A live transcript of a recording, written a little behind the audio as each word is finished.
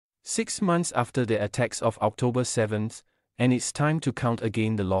6 months after the attacks of October 7th, and it's time to count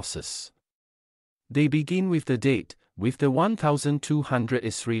again the losses. They begin with the date, with the 1,200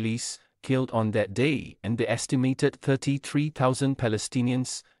 Israelis killed on that day and the estimated 33,000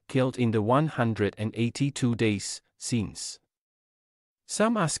 Palestinians killed in the 182 days since.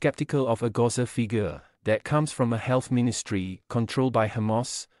 Some are skeptical of a Gaza figure that comes from a health ministry controlled by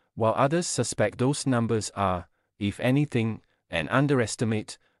Hamas, while others suspect those numbers are, if anything, an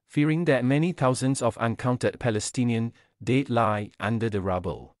underestimate, fearing that many thousands of uncounted Palestinian dead lie under the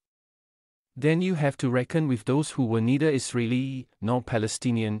rubble. Then you have to reckon with those who were neither Israeli nor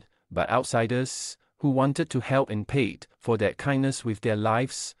Palestinian, but outsiders, who wanted to help and paid for that kindness with their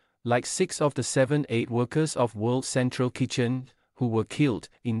lives, like 6 of the 7-8 workers of World Central Kitchen, who were killed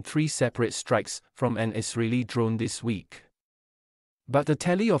in 3 separate strikes from an Israeli drone this week. But the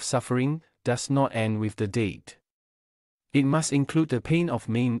tally of suffering does not end with the date. It must include the pain of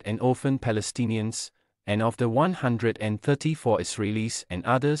maimed and orphaned Palestinians, and of the 134 Israelis and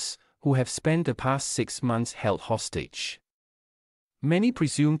others who have spent the past 6 months held hostage. Many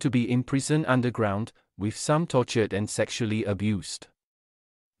presumed to be imprisoned underground, with some tortured and sexually abused.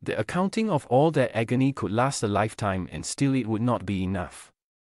 The accounting of all that agony could last a lifetime, and still it would not be enough.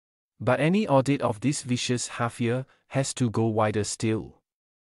 But any audit of this vicious half-year has to go wider still.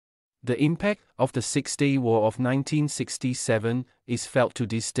 The impact of the Six-Day War of 1967 is felt to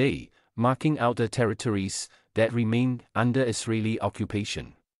this day, marking out the territories that remain under Israeli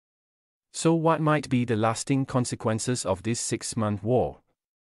occupation. So what might be the lasting consequences of this 6-month war?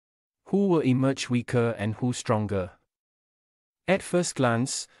 Who will emerge weaker and who stronger? At first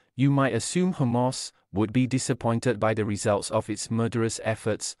glance, you might assume Hamas would be disappointed by the results of its murderous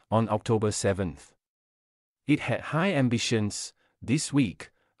efforts on October 7th. It had high ambitions. This week,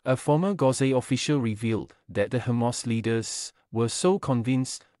 a former Gaza official revealed that the Hamas leaders were so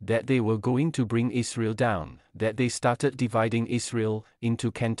convinced that they were going to bring Israel down that they started dividing Israel into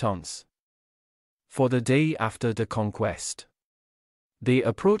cantons. For the day after the conquest, they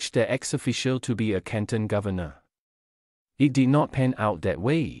approached their ex-official to be a canton governor. It did not pan out that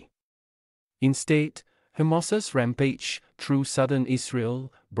way. Instead, Hamas's rampage through southern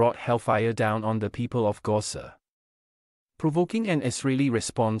Israel brought hellfire down on the people of Gaza, provoking an Israeli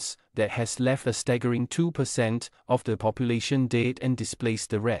response that has left a staggering 2% of the population dead and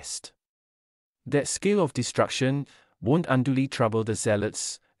displaced the rest. That scale of destruction won't unduly trouble the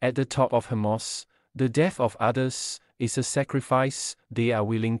zealots at the top of Hamas. The death of others is a sacrifice they are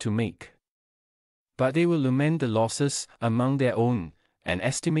willing to make. But they will lament the losses among their own, an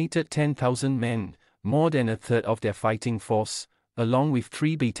estimated 10,000 men, more than a third of their fighting force, along with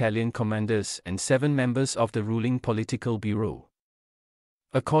 3 battalion commanders and 7 members of the ruling political bureau.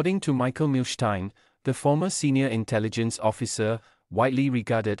 According to Michael Milstein, the former senior intelligence officer, widely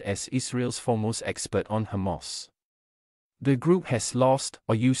regarded as Israel's foremost expert on Hamas, the group has lost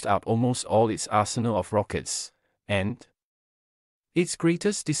or used up almost all its arsenal of rockets, and its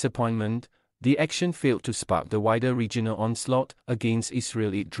greatest disappointment, the action failed to spark the wider regional onslaught against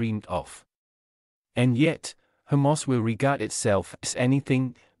Israel it dreamed of. And yet, Hamas will regard itself as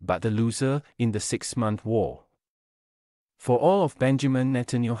anything but the loser in the 6-month war. For all of Benjamin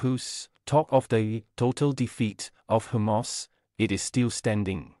Netanyahu's talk of the total defeat of Hamas, it is still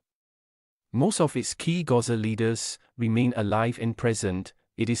standing. Most of its key Gaza leaders remain alive and present.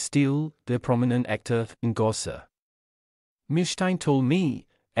 It is still the prominent actor in Gaza. Milstein told me,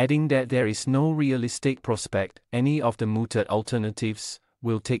 adding that there is no realistic prospect any of the mooted alternatives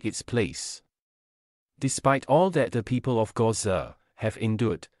will take its place. Despite all that the people of Gaza have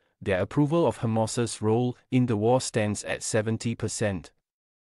endured, their approval of Hamas's role in the war stands at 70%.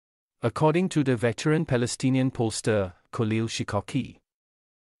 According to the veteran Palestinian pollster, Khalil Shikoki.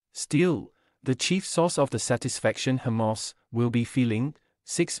 Still, the chief source of the satisfaction Hamas will be feeling,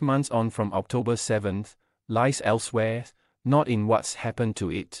 6 months on from October 7th, lies elsewhere, not in what's happened to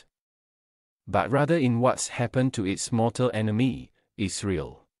it, but rather in what's happened to its mortal enemy,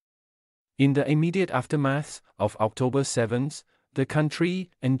 Israel. In the immediate aftermath of October 7th, the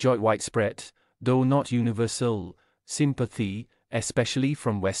country enjoyed widespread, though not universal, sympathy, especially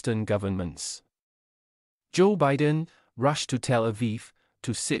from Western governments. Joe Biden rushed to Tel Aviv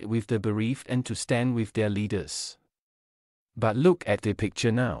to sit with the bereaved and to stand with their leaders. But look at the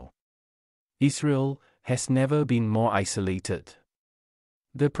picture now. Israel has never been more isolated.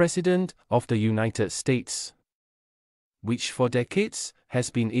 The President of the United States, which for decades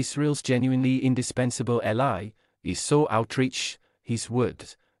has been Israel's genuinely indispensable ally, is so outraged, his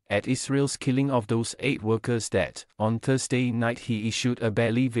word, at Israel's killing of those 8 workers that, on Thursday night he issued a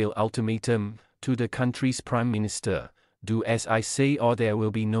barely veiled ultimatum to the country's prime minister, do as I say or there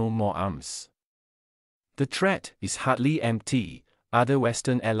will be no more arms. The threat is hardly empty. Other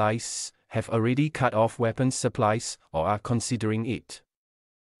Western allies have already cut off weapons supplies or are considering it.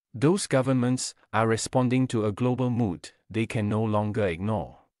 Those governments are responding to a global mood they can no longer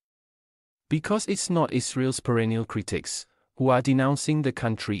ignore. Because it's not Israel's perennial critics who are denouncing the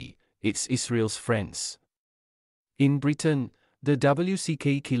country, it's Israel's friends. In Britain, the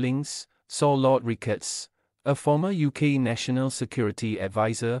WCK killings saw Lord Ricketts, a former UK National Security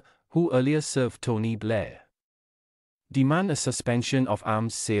Advisor who earlier served Tony Blair, demand a suspension of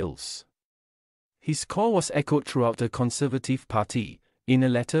arms sales. His call was echoed throughout the Conservative Party, in a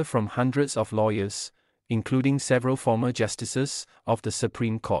letter from hundreds of lawyers, including several former justices of the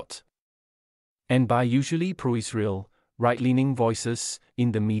Supreme Court, and by usually pro-Israel, right-leaning voices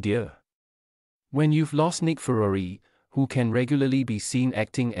in the media. When you've lost Nick Ferrari, who can regularly be seen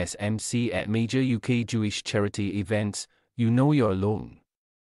acting as MC at major UK Jewish charity events, you know you're alone.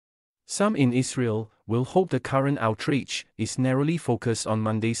 Some in Israel will hope the current outrage is narrowly focused on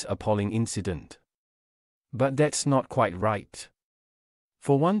Monday's appalling incident. But that's not quite right.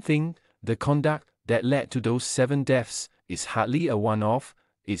 For one thing, the conduct that led to those 7 deaths is hardly a one-off.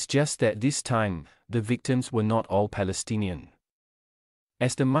 It's just that this time, the victims were not all Palestinian.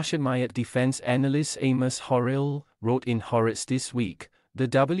 As the Mashhad defense analyst Amos Horrell wrote in Haaretz this week, the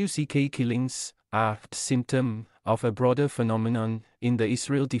WCK killings are a symptom of a broader phenomenon in the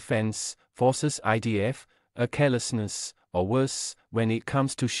Israel Defense Forces IDF, a carelessness, or worse, when it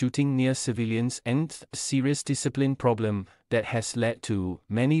comes to shooting near civilians, and a serious discipline problem that has led to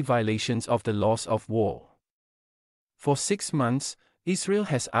many violations of the laws of war. For 6 months, Israel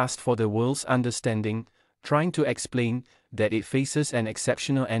has asked for the world's understanding, trying to explain that it faces an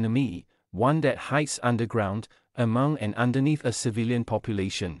exceptional enemy, one that hides underground, among and underneath a civilian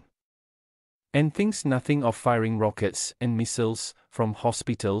population, and thinks nothing of firing rockets and missiles from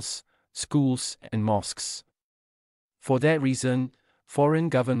hospitals, schools, and mosques. For that reason, foreign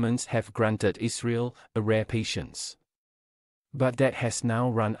governments have granted Israel a rare patience. But that has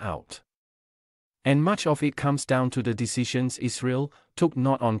now run out. And much of it comes down to the decisions Israel took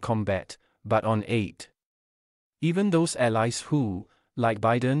not on combat, but on aid. Even those allies who, like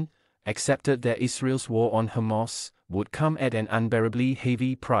Biden, accepted that Israel's war on Hamas would come at an unbearably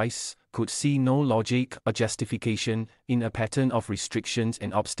heavy price, could see no logic or justification in a pattern of restrictions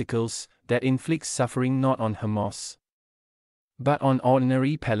and obstacles that inflicts suffering not on Hamas, but on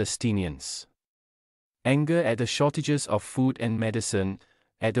ordinary Palestinians. Anger at the shortages of food and medicine,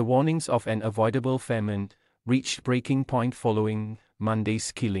 at the warnings of an avoidable famine, reached breaking point following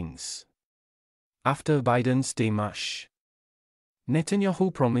Monday's killings. After Biden's démarche,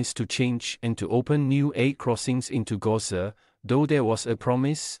 Netanyahu promised to change and to open new aid crossings into Gaza, though there was a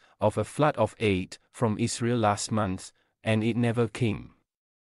promise of a flood of aid from Israel last month, and it never came.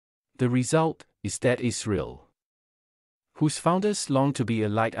 The result is that Israel, whose founders longed to be a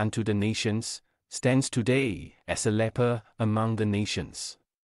light unto the nations, stands today as a leper among the nations.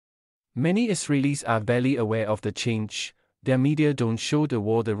 Many Israelis are barely aware of the change. Their media don't show the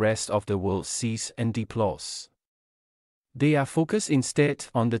war the rest of the world sees and deplores. They are focused instead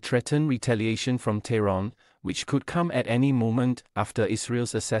on the threatened retaliation from Tehran, which could come at any moment after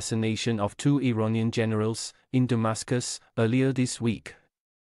Israel's assassination of 2 Iranian generals in Damascus earlier this week,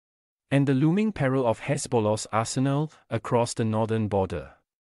 and the looming peril of Hezbollah's arsenal across the northern border.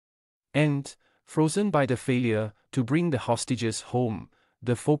 And, frozen by the failure to bring the hostages home,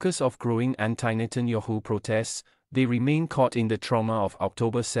 the focus of growing anti-Netanyahu protests, they remain caught in the trauma of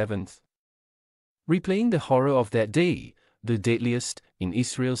October 7th. Replaying the horror of that day, the deadliest in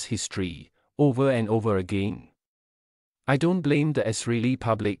Israel's history, over and over again. I don't blame the Israeli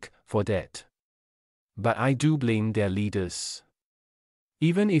public for that. But I do blame their leaders.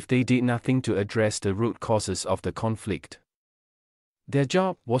 Even if they did nothing to address the root causes of the conflict. Their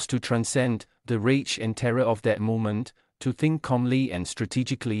job was to transcend the rage and terror of that moment, to think calmly and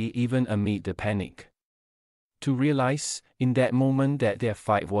strategically even amid the panic. To realize, in that moment, that their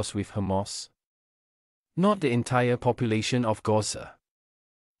fight was with Hamas, not the entire population of Gaza.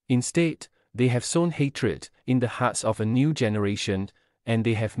 Instead, they have sown hatred in the hearts of a new generation, and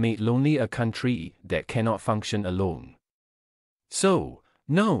they have made lonely a country that cannot function alone. So,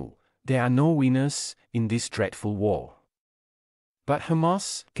 no, there are no winners in this dreadful war. But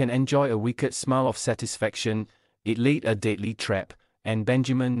Hamas can enjoy a wicked smile of satisfaction. It laid a deadly trap, and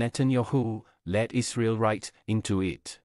Benjamin Netanyahu led Israel right into it.